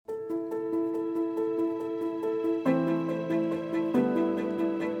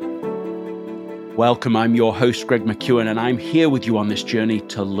Welcome, I'm your host, Greg McEwen, and I'm here with you on this journey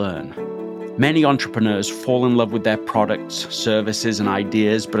to learn. Many entrepreneurs fall in love with their products, services, and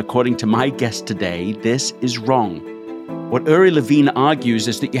ideas, but according to my guest today, this is wrong. What Uri Levine argues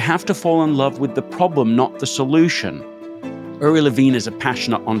is that you have to fall in love with the problem, not the solution. Uri Levine is a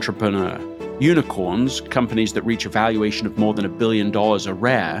passionate entrepreneur. Unicorns, companies that reach a valuation of more than $1 billion, are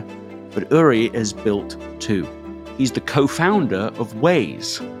rare, but Uri has built two. He's the co-founder of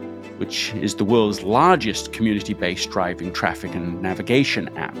Waze, which is the world's largest community-based driving traffic and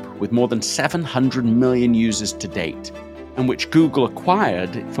navigation app, with more than 700 million users to date, and which Google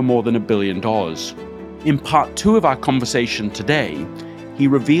acquired for more than $1 billion. In part two of our conversation today, he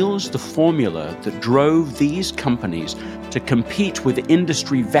reveals the formula that drove these companies to compete with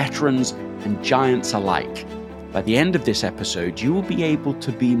industry veterans and giants alike. By the end of this episode, you will be able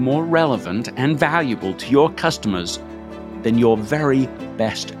to be more relevant and valuable to your customers than your very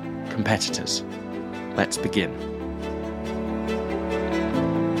best competitors. Let's begin.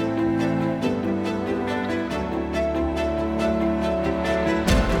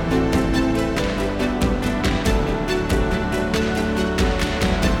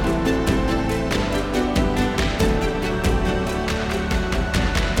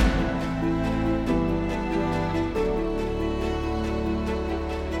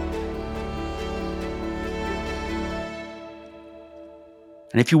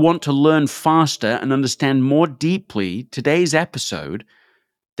 And if you want to learn faster and understand more deeply today's episode,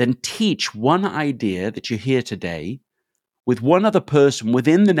 then teach one idea that you hear today with one other person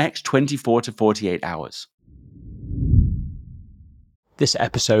within the next 24 to 48 hours. This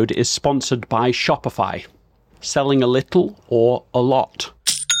episode is sponsored by Shopify. Selling a little or a lot.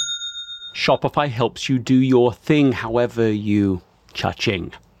 Shopify helps you do your thing however you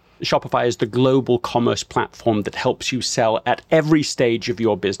cha-ching. Shopify is the global commerce platform that helps you sell at every stage of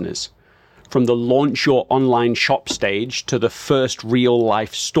your business. From the launch your online shop stage to the first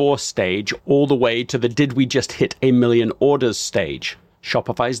real-life store stage, all the way to the did we just hit 1 million orders stage.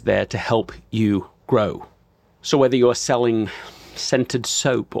 Shopify's there to help you grow. So whether you're selling scented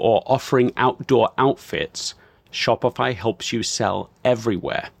soap or offering outdoor outfits, Shopify helps you sell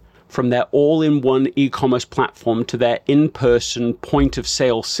everywhere. From their all-in-one e-commerce platform to their in-person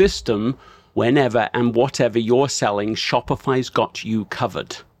point-of-sale system, whenever and whatever you're selling, Shopify's got you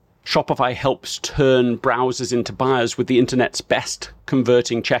covered. Shopify helps turn browsers into buyers with the internet's best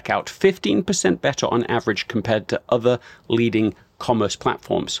converting checkout, 15% better on average compared to other leading commerce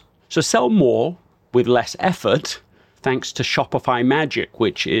platforms. So sell more with less effort thanks to Shopify Magic,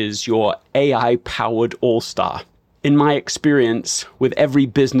 which is your AI-powered all-star. In my experience with every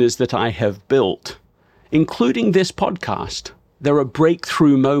business that I have built, including this podcast, there are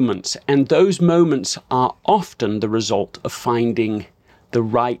breakthrough moments, and those moments are often the result of finding the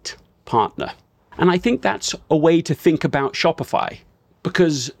right partner. And I think that's a way to think about Shopify,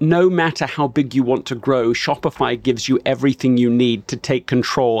 because no matter how big you want to grow, Shopify gives you everything you need to take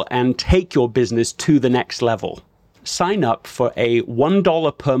control and take your business to the next level. Sign up for a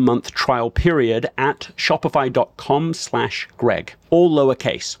 $1 per month trial period at shopify.com/Greg, all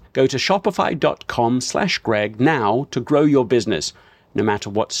lowercase. Go to shopify.com/Greg now to grow your business, no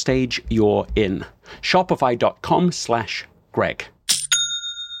matter what stage you're in. Shopify.com/Greg.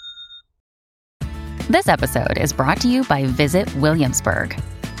 This episode is brought to you by Visit Williamsburg.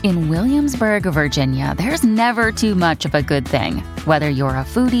 In Williamsburg, Virginia, there's never too much of a good thing. Whether you're a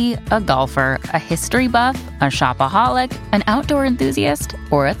foodie, a golfer, a history buff, a shopaholic, an outdoor enthusiast,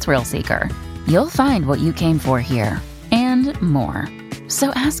 or a thrill seeker, you'll find what you came for here and more.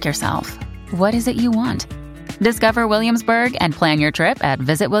 So ask yourself, what is it you want? Discover Williamsburg and plan your trip at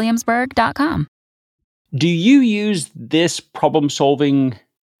visitwilliamsburg.com. Do you use this problem-solving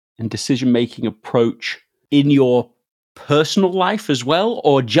and decision-making approach in your personal life as well,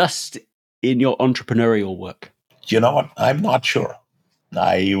 or just in your entrepreneurial work? You know what? I'm not sure.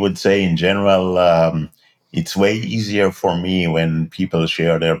 I would say in general, it's way easier for me when people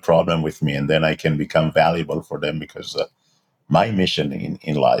share their problem with me, and then I can become valuable for them because my mission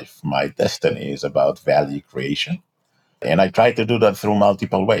in life, my destiny is about value creation. And I try to do that through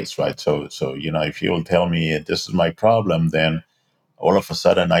multiple ways, right? So if you'll tell me this is my problem, then all of a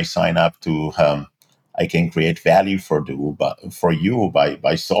sudden I sign up to I can create value for you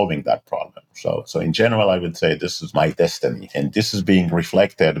by solving that problem. So in general, I would say this is my destiny. And this is being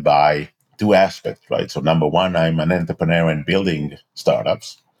reflected by two aspects, right? So number one, I'm an entrepreneur in building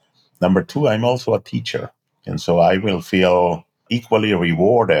startups. Number two, I'm also a teacher. And so I will feel equally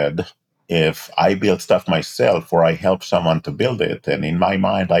rewarded if I build stuff myself or I help someone to build it. And in my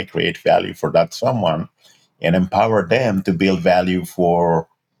mind, I create value for that someone and empower them to build value for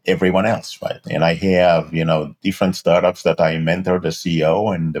everyone else, right? And I have, different startups that I mentor the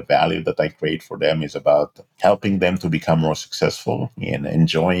CEO, and the value that I create for them is about helping them to become more successful and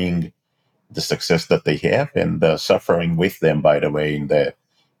enjoying the success that they have, and suffering with them, by the way, in the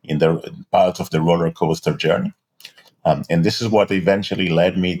parts of the roller coaster journey. And this is what eventually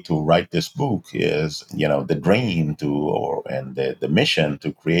led me to write this book, is, the dream and the mission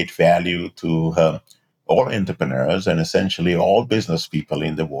to create value to all entrepreneurs and essentially all business people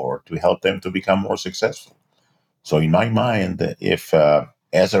in the world, to help them to become more successful. So in my mind, if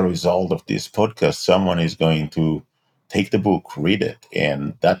as a result of this podcast, someone is going to take the book, read it,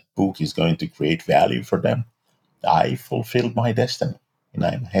 and that book is going to create value for them, I fulfilled my destiny and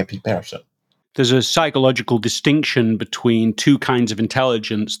I'm a happy person. There's a psychological distinction between two kinds of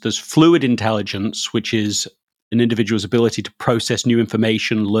intelligence. There's fluid intelligence, which is an individual's ability to process new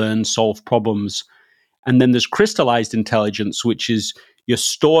information, learn, solve problems. And then there's crystallized intelligence, which is your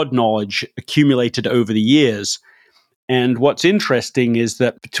stored knowledge accumulated over the years. And what's interesting is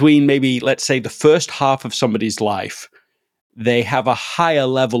that between maybe, let's say, the first half of somebody's life, they have a higher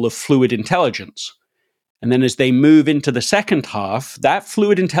level of fluid intelligence. And then as they move into the second half, that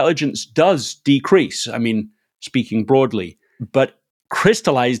fluid intelligence does decrease. I mean, speaking broadly, but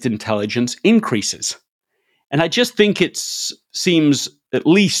crystallized intelligence increases. And I just think it seems at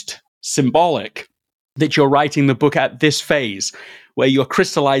least symbolic that you're writing the book at this phase where your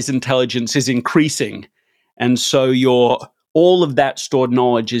crystallized intelligence is increasing. And so all of that stored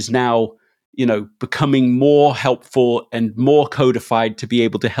knowledge is now, becoming more helpful and more codified to be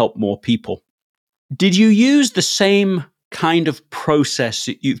able to help more people. Did you use the same kind of process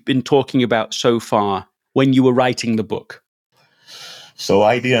that you've been talking about so far when you were writing the book? So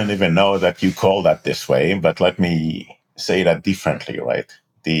I didn't even know that you call that this way, but let me say that differently, right?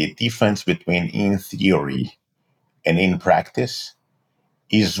 The difference between in theory and in practice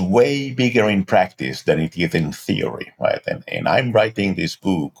is way bigger in practice than it is in theory, right? And I'm writing this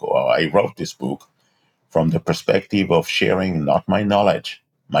book, or I wrote this book, from the perspective of sharing not my knowledge,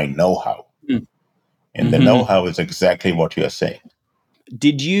 my know-how. And the know-how is exactly what you're saying.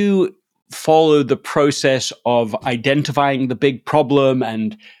 Did you follow the process of identifying the big problem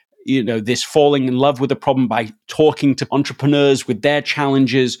and, this falling in love with the problem by talking to entrepreneurs with their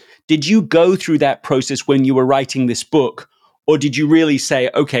challenges? Did you go through that process when you were writing this book? Or did you really say,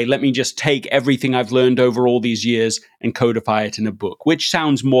 okay, let me just take everything I've learned over all these years and codify it in a book, which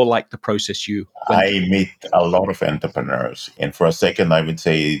sounds more like the process you went through? I meet a lot of entrepreneurs. And for a second, I would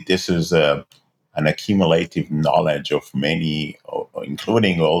say this is an accumulative knowledge of many,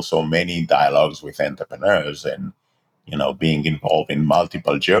 including also many dialogues with entrepreneurs and, being involved in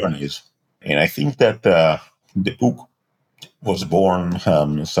multiple journeys. And I think that the book was born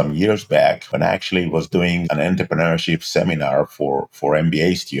some years back when I actually was doing an entrepreneurship seminar for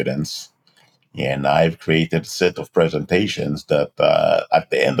MBA students. And I've created a set of presentations that at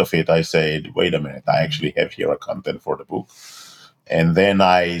the end of it, I said, wait a minute, I actually have here a content for the book. And then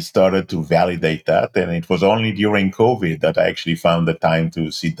I started to validate that. And it was only during COVID that I actually found the time to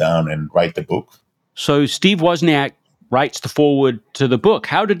sit down and write the book. So Steve Wozniak writes the foreword to the book.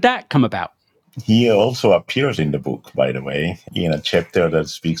 How did that come about? He also appears in the book, by the way, in a chapter that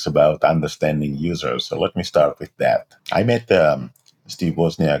speaks about understanding users. So let me start with that. I met Steve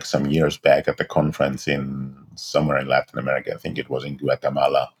Wozniak some years back at a conference somewhere in Latin America. I think it was in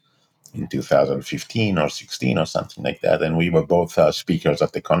Guatemala in 2015 or 16 or something like that. And we were both speakers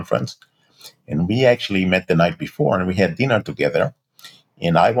at the conference. And we actually met the night before and we had dinner together.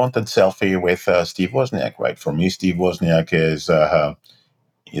 And I wanted selfie with Steve Wozniak, right? For me, Steve Wozniak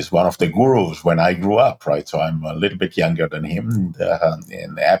is one of the gurus when I grew up, right? So I'm a little bit younger than him.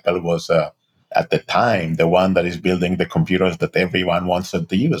 And Apple was, at the time, the one that is building the computers that everyone wanted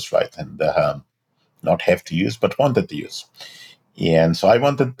to use, right? And not have to use, but wanted to use. And so I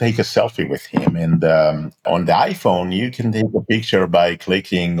wanted to take a selfie with him. And on the iPhone, you can take a picture by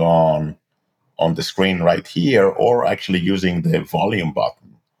clicking on the screen right here, or actually using the volume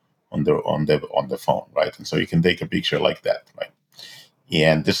button on the phone, right? And so you can take a picture like that, right?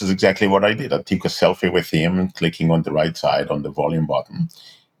 And this is exactly what I did. I took a selfie with him, clicking on the right side on the volume button.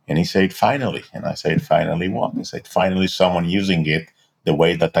 And he said, finally. And I said, finally what? He said, finally someone using it the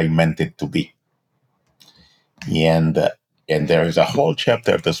way that I meant it to be. And there is a whole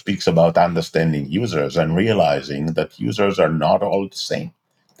chapter that speaks about understanding users and realizing that users are not all the same.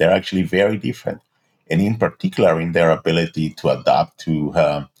 They're actually very different. And in particular, in their ability to adapt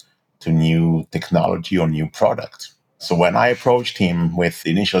to new technology or new products. So when I approached him with the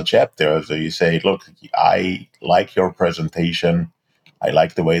initial chapters, he said, look, I like your presentation. I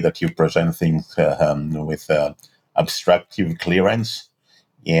like the way that you present things with abstractive clearance.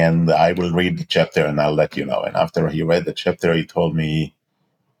 and I will read the chapter and I'll let you know. And after he read the chapter, he told me,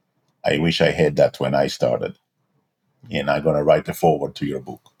 I wish I had that when I started. And I'm going to write a forward to your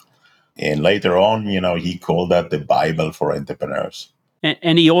book. And later on, he called that the Bible for entrepreneurs.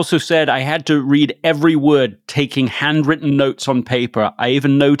 And he also said, I had to read every word, taking handwritten notes on paper. I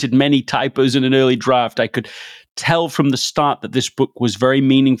even noted many typos in an early draft. I could tell from the start that this book was very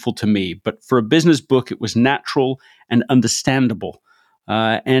meaningful to me. But for a business book, it was natural and understandable.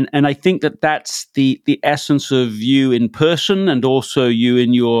 And I think that that's the essence of you in person and also you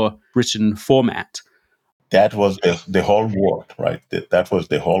in your written format. That was the whole word, right? That was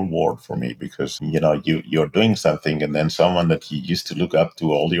the whole word for me, because you're doing something, and then someone that you used to look up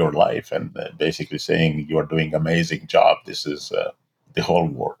to all your life, and basically saying you're doing amazing job. This is the whole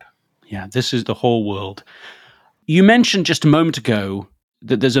word. Yeah, this is the whole world. You mentioned just a moment ago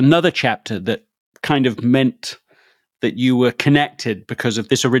that there's another chapter that kind of meant that you were connected because of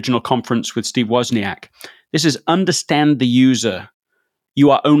this original conference with Steve Wozniak. This is understand the user.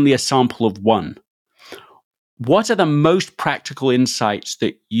 You are only a sample of one. What are the most practical insights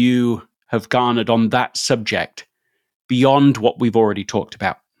that you have garnered on that subject beyond what we've already talked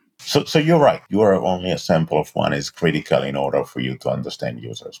about? So you're right. You are only a sample of one is critical in order for you to understand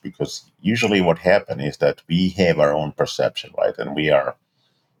users, because usually what happens is that we have our own perception, right? And we are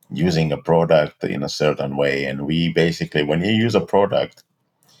using a product in a certain way. And we basically, when you use a product,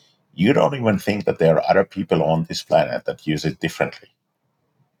 you don't even think that there are other people on this planet that use it differently.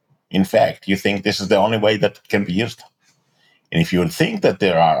 In fact, you think this is the only way that it can be used. And if you think that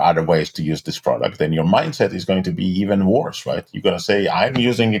there are other ways to use this product, then your mindset is going to be even worse, right? You're going to say, I'm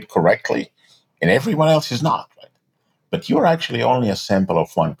using it correctly, and everyone else is not, right? But you're actually only a sample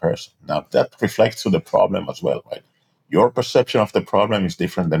of one person. Now, that reflects to the problem as well, right? Your perception of the problem is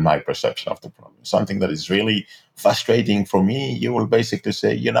different than my perception of the problem. Something that is really frustrating for me, you will basically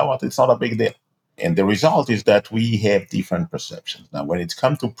say, you know what, it's not a big deal. And the result is that we have different perceptions. Now, when it's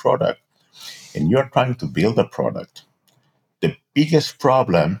come to product and you're trying to build a product, the biggest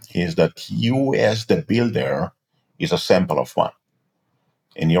problem is that you as the builder is a sample of one.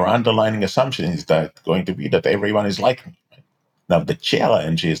 And your underlying assumption is that going to be that everyone is like me. Now, the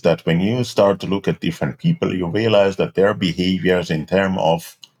challenge is that when you start to look at different people, you realize that their behaviors in terms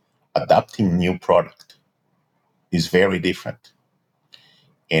of adapting new product is very different.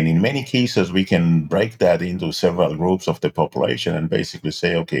 And in many cases, we can break that into several groups of the population and basically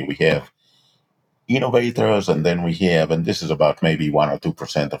say, okay, we have innovators, and then we have, and this is about maybe 1 or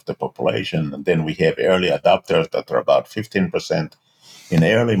 2% of the population, and then we have early adopters that are about 15%, in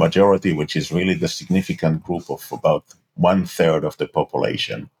early majority, which is really the significant group of about 1/3 of the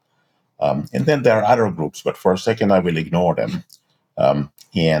population. And then there are other groups, but for a second I will ignore them.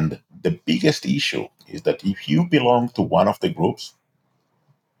 And the biggest issue is that if you belong to one of the groups,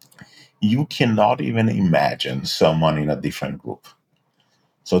 you cannot even imagine someone in a different group.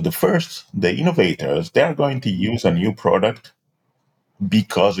 So the innovators, they're going to use a new product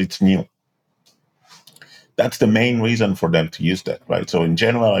because it's new. That's the main reason for them to use that, right? So in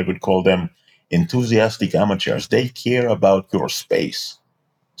general, I would call them enthusiastic amateurs. They care about your space,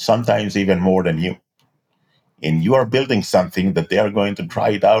 sometimes even more than you. And you are building something that they are going to try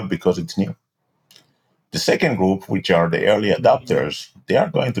it out because it's new. The second group, which are the early adopters, they are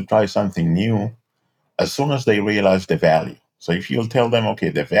going to try something new as soon as they realize the value. So if you'll tell them, okay,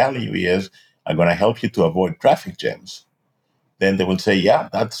 the value is I'm going to help you to avoid traffic jams, then they will say, yeah,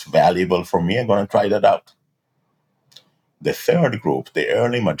 that's valuable for me. I'm going to try that out. The third group, the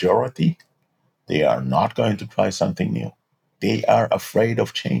early majority, they are not going to try something new. They are afraid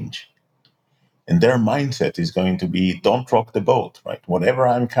of change. And their mindset is going to be, don't rock the boat, right? Whatever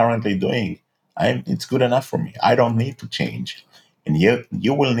I'm currently doing, it's good enough for me. I don't need to change. And yet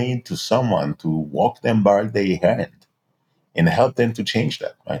you will need to someone to walk them by their hand and help them to change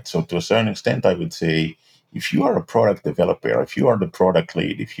that, right? So to a certain extent, I would say, if you are a product developer, if you are the product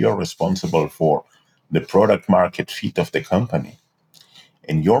lead, if you are responsible for the product market fit of the company,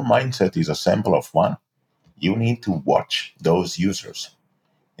 and your mindset is a sample of one, you need to watch those users.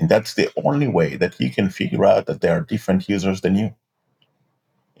 And that's the only way that you can figure out that there are different users than you.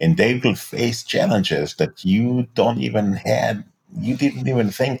 And they will face challenges that you didn't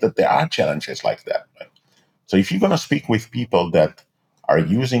even think that there are challenges like that. Right? So if you're going to speak with people that are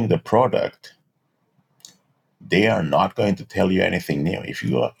using the product, they are not going to tell you anything new.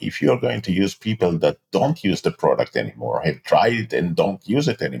 If you're going to use people that don't use the product anymore, have tried it and don't use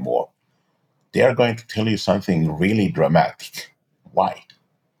it anymore, they are going to tell you something really dramatic. Why?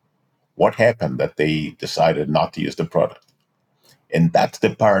 What happened that they decided not to use the product? And that's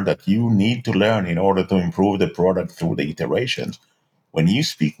the part that you need to learn in order to improve the product through the iterations. when you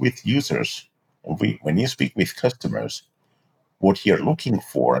speak with users, when you speak with customers, what you're looking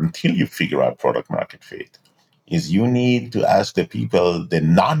for until you figure out product market fit is you need to ask the people, the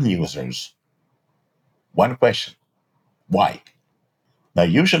non-users, one question: why? Now,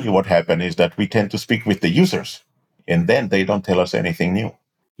 usually what happens is that we tend to speak with the users, and then they don't tell us anything new.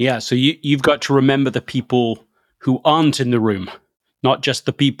 Yeah, so you've got to remember the people who aren't in the room, not just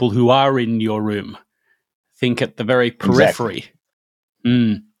the people who are in your room. Think at the very periphery.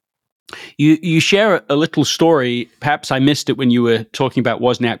 Exactly. You share a little story, perhaps I missed it when you were talking about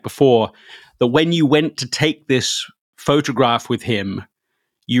Wozniak before, that when you went to take this photograph with him,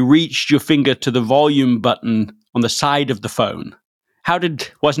 you reached your finger to the volume button on the side of the phone. How did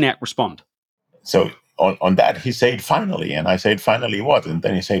Wozniak respond? So on that, he said, finally. And I said, finally what? And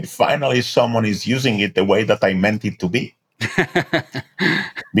then he said, finally, someone is using it the way that I meant it to be.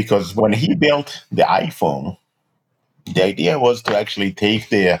 Because when he built the iPhone, the idea was to actually take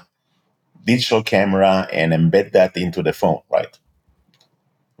the digital camera and embed that into the phone, right?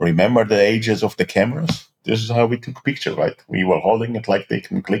 Remember the ages of the cameras? This is how we took picture, right? We were holding it like they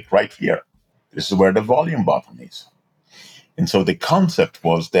can click right here. This is where the volume button is. And so the concept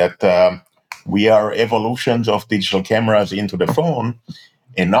was that we are evolutions of digital cameras into the phone,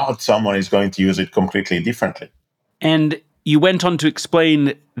 and not someone is going to use it completely differently. And you went on to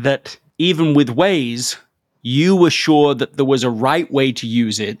explain that even with Waze, you were sure that there was a right way to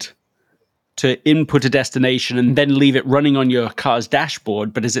use it, to input a destination and then leave it running on your car's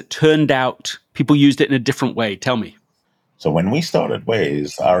dashboard. But as it turned out, people used it in a different way. Tell me. So when we started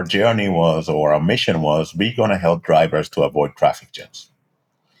Waze, our journey was, or our mission was, we're going to help drivers to avoid traffic jams.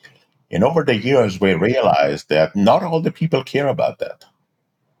 And over the years, we realized that not all the people care about that.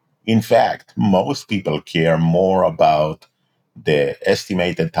 In fact, most people care more about the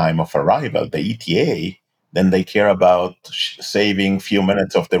estimated time of arrival, the ETA, than they care about saving few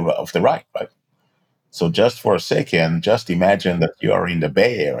minutes of the ride, right? So just for a second, just imagine that you are in the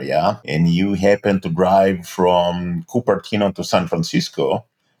Bay Area and you happen to drive from Cupertino to San Francisco,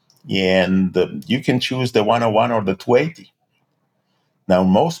 and you can choose the 101 or the 280. Now,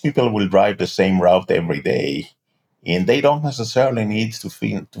 most people will drive the same route every day, and they don't necessarily need to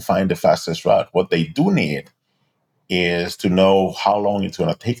find the fastest route. What they do need is to know how long it's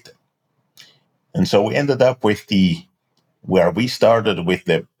going to take them. And so we ended up with where we started with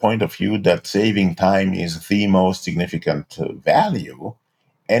the point of view that saving time is the most significant value,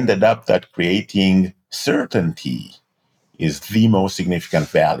 ended up that creating certainty is the most significant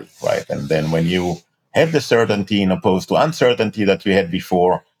value, right? And then when you have the certainty in opposed to uncertainty that you had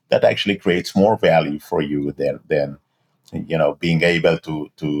before, that actually creates more value for you than being able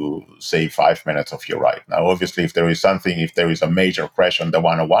to save 5 minutes of your ride. Now, obviously, if there is a major crash on the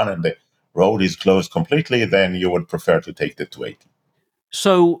 101 and the road is closed completely, then you would prefer to take the 280.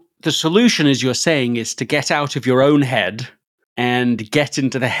 So the solution, as you're saying, is to get out of your own head and get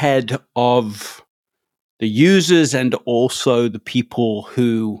into the head of the users and also the people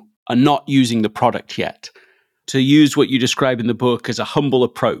who are not using the product yet. To use what you describe in the book as a humble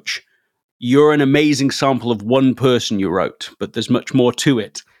approach. You're an amazing sample of one person you wrote, but there's much more to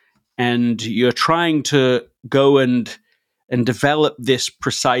it. And you're trying to go and develop this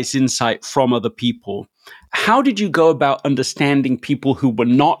precise insight from other people. How did you go about understanding people who were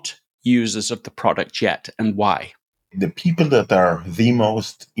not users of the product yet, and why? The people that are the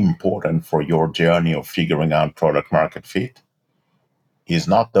most important for your journey of figuring out product market fit is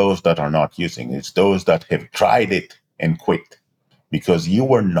not those that are not using. It's those that have tried it and quit because you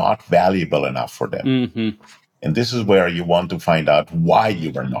were not valuable enough for them. Mm-hmm. And this is where you want to find out why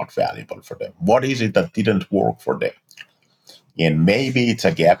you were not valuable for them. What is it that didn't work for them? And maybe it's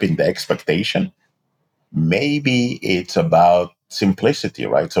a gap in the expectation. Maybe it's about simplicity,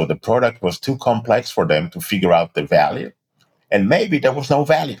 right? So the product was too complex for them to figure out the value. And maybe there was no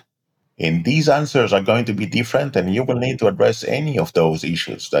value. And these answers are going to be different, and you will need to address any of those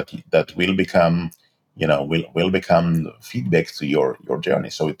issues that will become, will become feedback to your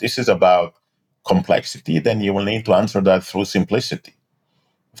journey. So if this is about complexity, then you will need to answer that through simplicity.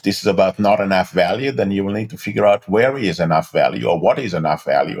 If this is about not enough value, then you will need to figure out where is enough value or what is enough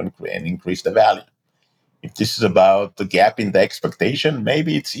value and increase the value. If this is about the gap in the expectation,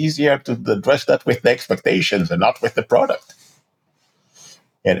 maybe it's easier to address that with the expectations and not with the product.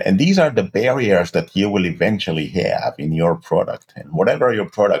 And these are the barriers that you will eventually have in your product. And whatever your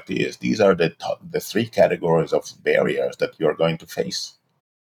product is, these are the three categories of barriers that you're going to face.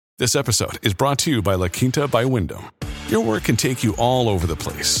 This episode is brought to you by La Quinta by Wyndham. Your work can take you all over the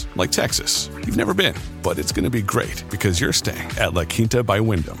place, like Texas. You've never been, but it's going to be great because you're staying at La Quinta by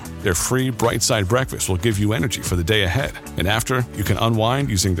Wyndham. Their free Bright Side breakfast will give you energy for the day ahead. And after, you can unwind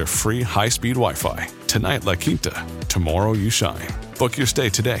using their free high-speed Wi-Fi. Tonight, La Quinta. Tomorrow, you shine. Book your stay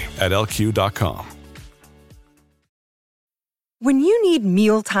today at lq.com. When you need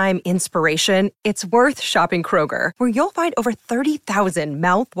mealtime inspiration, it's worth shopping Kroger, where you'll find over 30,000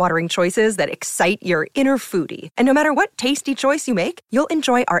 mouth-watering choices that excite your inner foodie. And no matter what tasty choice you make, you'll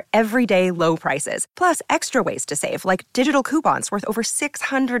enjoy our everyday low prices, plus extra ways to save, like digital coupons worth over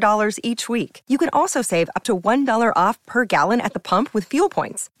 $600 each week. You can also save up to $1 off per gallon at the pump with fuel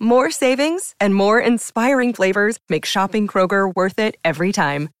points. More savings and more inspiring flavors make shopping Kroger worth it every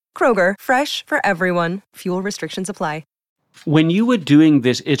time. Kroger, fresh for everyone. Fuel restrictions apply. When you were doing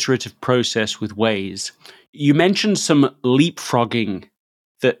this iterative process with Waze, you mentioned some leapfrogging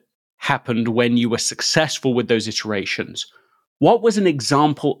that happened when you were successful with those iterations. What was an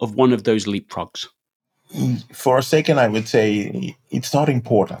example of one of those leapfrogs? For a second, I would say it's not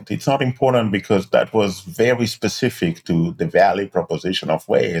important. It's not important because that was very specific to the value proposition of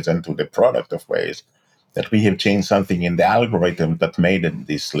Waze and to the product of Waze, that we have changed something in the algorithm that made it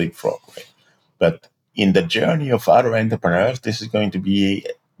this leapfrog. But in the journey of other entrepreneurs, this is going to be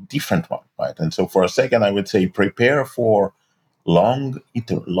a different one, right? And so for a second, I would say prepare for long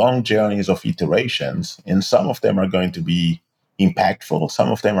journeys of iterations, and some of them are going to be impactful. Some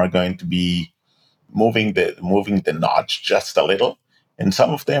of them are going to be moving the notch just a little, and some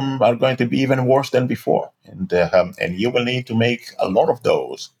of them are going to be even worse than before. And you will need to make a lot of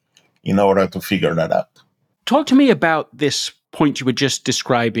those in order to figure that out. Talk to me about this point you were just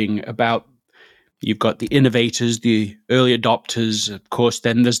describing about you've got the innovators, the early adopters, of course,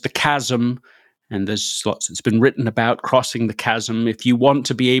 then there's the chasm, and there's lots that's been written about crossing the chasm. If you want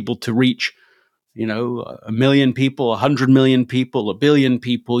to be able to reach, 1 million people, 100 million people, 1 billion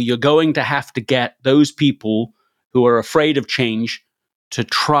people, you're going to have to get those people who are afraid of change to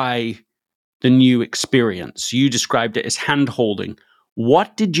try the new experience. You described it as hand-holding.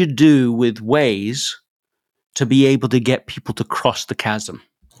 What did you do with Waze to be able to get people to cross the chasm?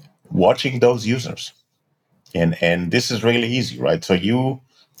 Watching those users. And this is really easy, right? So you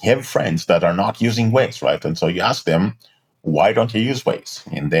have friends that are not using Waze, right? And so you ask them, why don't you use Waze?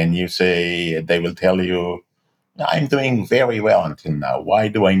 And then you say, they will tell you, I'm doing very well until now. Why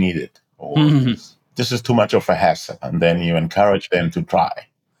do I need it? Or this is too much of a hassle. And then you encourage them to try.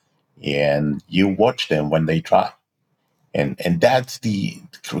 And you watch them when they try. And that's the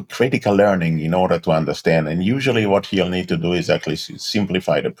critical learning in order to understand. And usually what you'll need to do is actually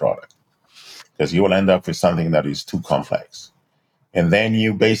simplify the product, because you will end up with something that is too complex. And then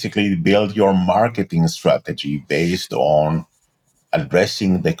you basically build your marketing strategy based on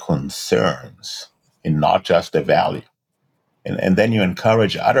addressing the concerns and not just the value. And then you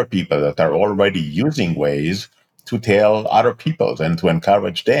encourage other people that are already using Waze to tell other people and to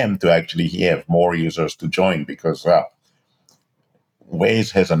encourage them to actually have more users to join, because,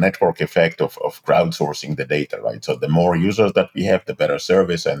 Waze has a network effect of crowdsourcing the data, right? So the more users that we have, the better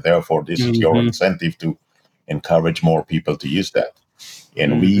service, and therefore this is your incentive to encourage more people to use that.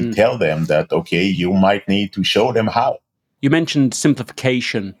 And we tell them that, okay, you might need to show them how. You mentioned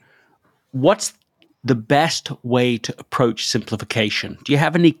simplification. What's the best way to approach simplification? Do you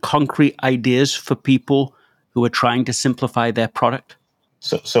have any concrete ideas for people who are trying to simplify their product?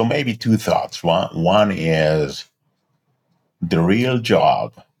 So maybe two thoughts. One is, the real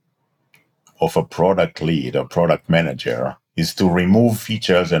job of a product lead or product manager is to remove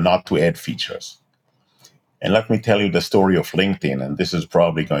features and not to add features. And let me tell you the story of LinkedIn, and this is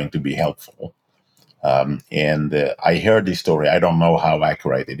probably going to be helpful. I heard this story. I don't know how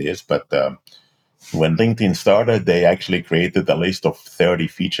accurate it is, but when LinkedIn started, they actually created a list of 30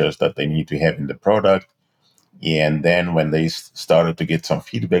 features that they need to have in the product. And then when they started to get some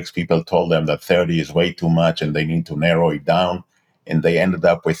feedbacks, people told them that 30 is way too much and they need to narrow it down. And they ended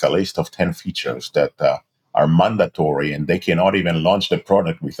up with a list of 10 features that are mandatory, and they cannot even launch the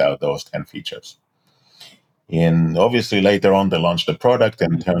product without those 10 features. And obviously later on, they launched the product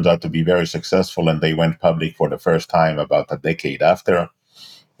and it turned out to be very successful. And they went public for the first time about a decade after.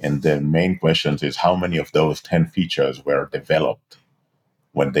 And the main question is, how many of those 10 features were developed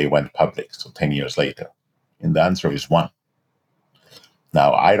when they went public, so 10 years later? And the answer is 1.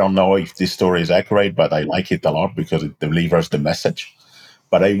 Now, I don't know if this story is accurate, but I like it a lot because it delivers the message.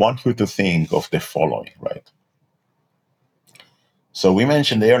 But I want you to think of the following, right? So we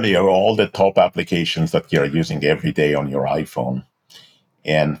mentioned earlier all the top applications that you're using every day on your iPhone.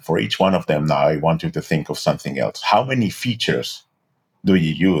 And for each one of them now, I want you to think of something else. How many features do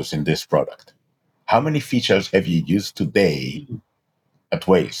you use in this product? how many features have you used today at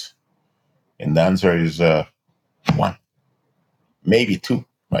Waze? And the answer is one, maybe two,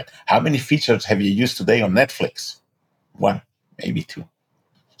 right? How many features have you used today on Netflix? One, maybe two.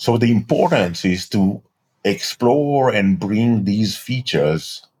 So the importance is to explore and bring these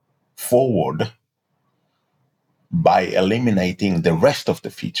features forward by eliminating the rest of the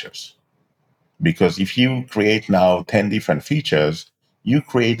features. Because if you create now 10 different features, you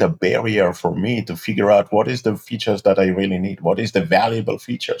create a barrier for me to figure out what is the features that I really need, what is the valuable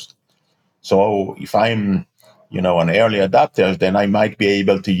features. So if I'm, an early adopter, then I might be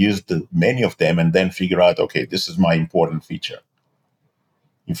able to use many of them and then figure out, okay, this is my important feature.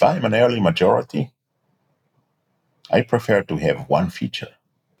 If I'm an early majority, I prefer to have one feature.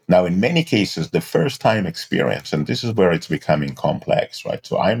 Now, in many cases, the first time experience, and this is where it's becoming complex, right?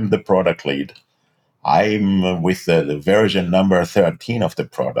 So I'm the product lead. I'm with the version number 13 of the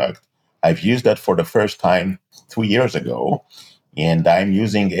product. I've used that for the first time 2 years ago, and I'm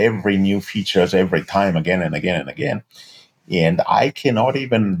using every new features every time again and again and again. And I cannot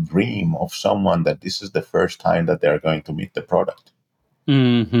even dream of someone that this is the first time that they're going to meet the product.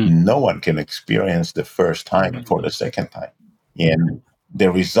 Mm-hmm. No one can experience the first time for the second time. And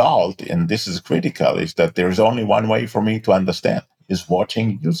the result, and this is critical, is that there's only one way for me to understand, is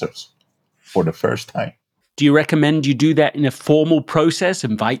watching users for the first time. Do you recommend you do that in a formal process,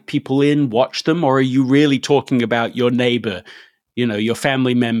 invite people in, watch them, or are you really talking about your neighbor, your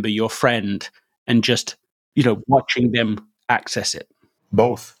family member, your friend, and just, watching them access it?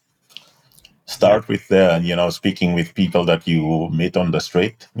 Both. Start with speaking with people that you meet on the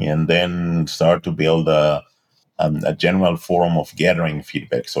street, and then start to build a general forum of gathering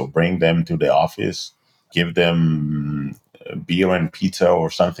feedback. So bring them to the office, give them beer and pizza or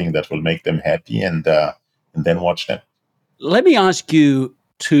something that will make them happy, and then watch them. Let me ask you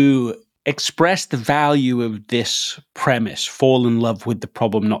to express the value of this premise, fall in love with the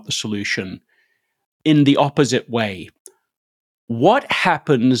problem, not the solution, in the opposite way. What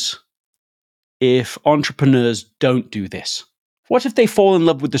happens if entrepreneurs don't do this? What if they fall in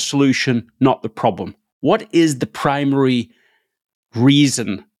love with the solution, not the problem? What is the primary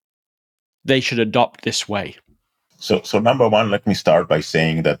reason they should adopt this way? So number one, let me start by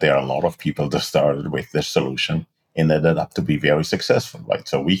saying that there are a lot of people that started with this solution and ended up to be very successful, right?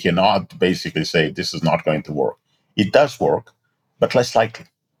 So we cannot basically say this is not going to work. It does work, but less likely.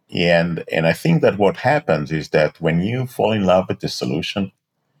 And I think that what happens is that when you fall in love with the solution,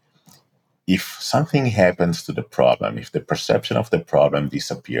 if something happens to the problem, if the perception of the problem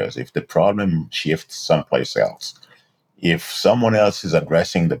disappears, if the problem shifts someplace else, if someone else is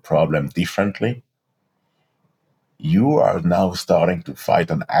addressing the problem differently, you are now starting to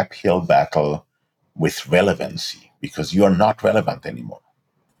fight an uphill battle with relevancy because you are not relevant anymore.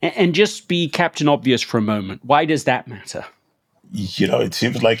 And just be Captain Obvious for a moment. Why does that matter? It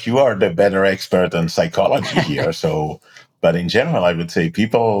seems like you are the better expert in psychology here. But in general, I would say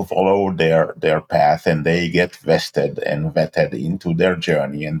people follow their path and they get vested and vetted into their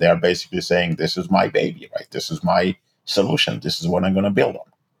journey. And they're basically saying, this is my baby, right? This is my solution. This is what I'm going to build on.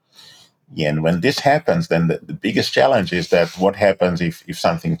 And when this happens, then the biggest challenge is that what happens if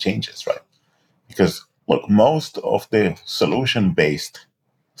something changes, right? Because, look, most of the solution-based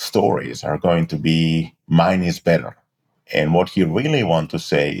stories are going to be mine is better. And what you really want to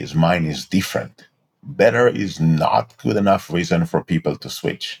say is mine is different. Better is not good enough reason for people to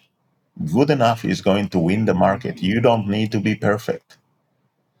switch. Good enough is going to win the market. You don't need to be perfect.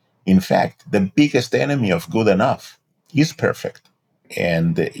 In fact, the biggest enemy of good enough is perfect.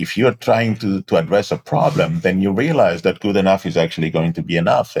 And if you're trying to address a problem, then you realize that good enough is actually going to be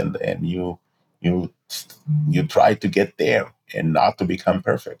enough. And you try to get there and not to become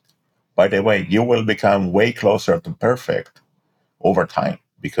perfect. By the way, you will become way closer to perfect over time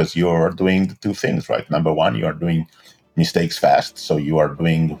because you're doing the two things, right? Number one, you are doing mistakes fast. So you are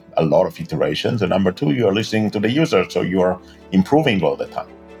doing a lot of iterations. And number two, you are listening to the user. So you are improving all the time.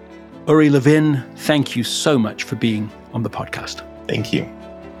 Uri Levin, thank you so much for being on the podcast. Thank you.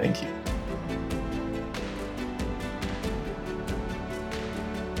 Thank you.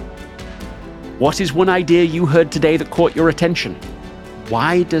 What is one idea you heard today that caught your attention?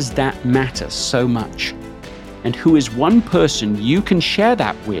 Why does that matter so much? And who is one person you can share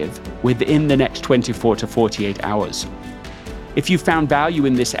that with within the next 24 to 48 hours? If you found value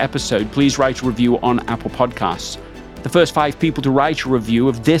in this episode, please write a review on Apple Podcasts. The first 5 people to write a review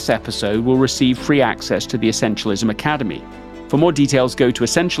of this episode will receive free access to the Essentialism Academy. For more details, go to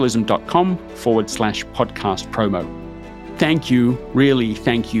essentialism.com/podcast promo. Thank you, really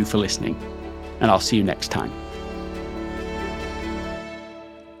thank you for listening, and I'll see you next time.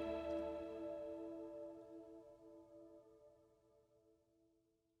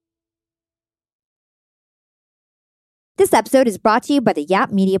 This episode is brought to you by the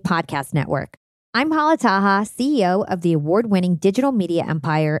Yap Media Podcast Network. I'm Hala Taha, CEO of the award-winning digital media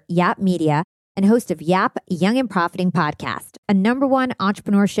empire, Yap Media, and host of Yap Young and Profiting Podcast, a #1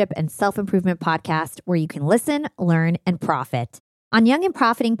 entrepreneurship and self-improvement podcast where you can listen, learn, and profit. On Young and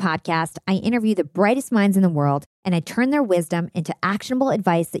Profiting Podcast, I interview the brightest minds in the world, and I turn their wisdom into actionable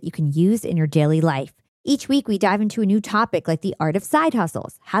advice that you can use in your daily life. Each week, we dive into a new topic like the art of side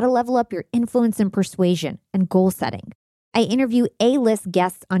hustles, how to level up your influence and persuasion, and goal setting. I interview A-list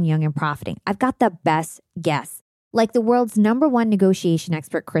guests on Young and Profiting. I've got the best guests, like the world's #1 negotiation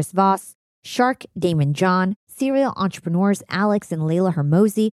expert, Chris Voss, Shark Damon John, serial entrepreneurs Alex and Layla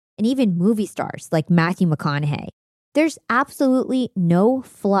Hermosi, and even movie stars like Matthew McConaughey. There's absolutely no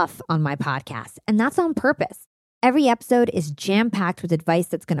fluff on my podcast, and that's on purpose. Every episode is jam-packed with advice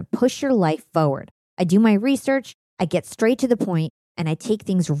that's going to push your life forward. I do my research, I get straight to the point, and I take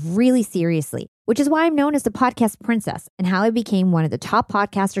things really seriously, which is why I'm known as the podcast princess and how I became one of the top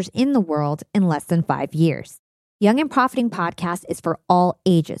podcasters in the world in less than 5 years. Young and Profiting Podcast is for all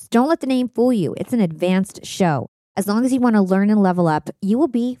ages. Don't let the name fool you. It's an advanced show. As long as you want to learn and level up, you will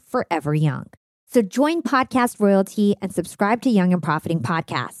be forever young. So join Podcast Royalty and subscribe to Young and Profiting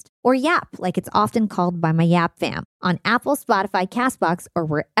Podcast, or YAP, like it's often called by my YAP fam, on Apple, Spotify, CastBox, or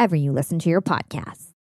wherever you listen to your podcasts.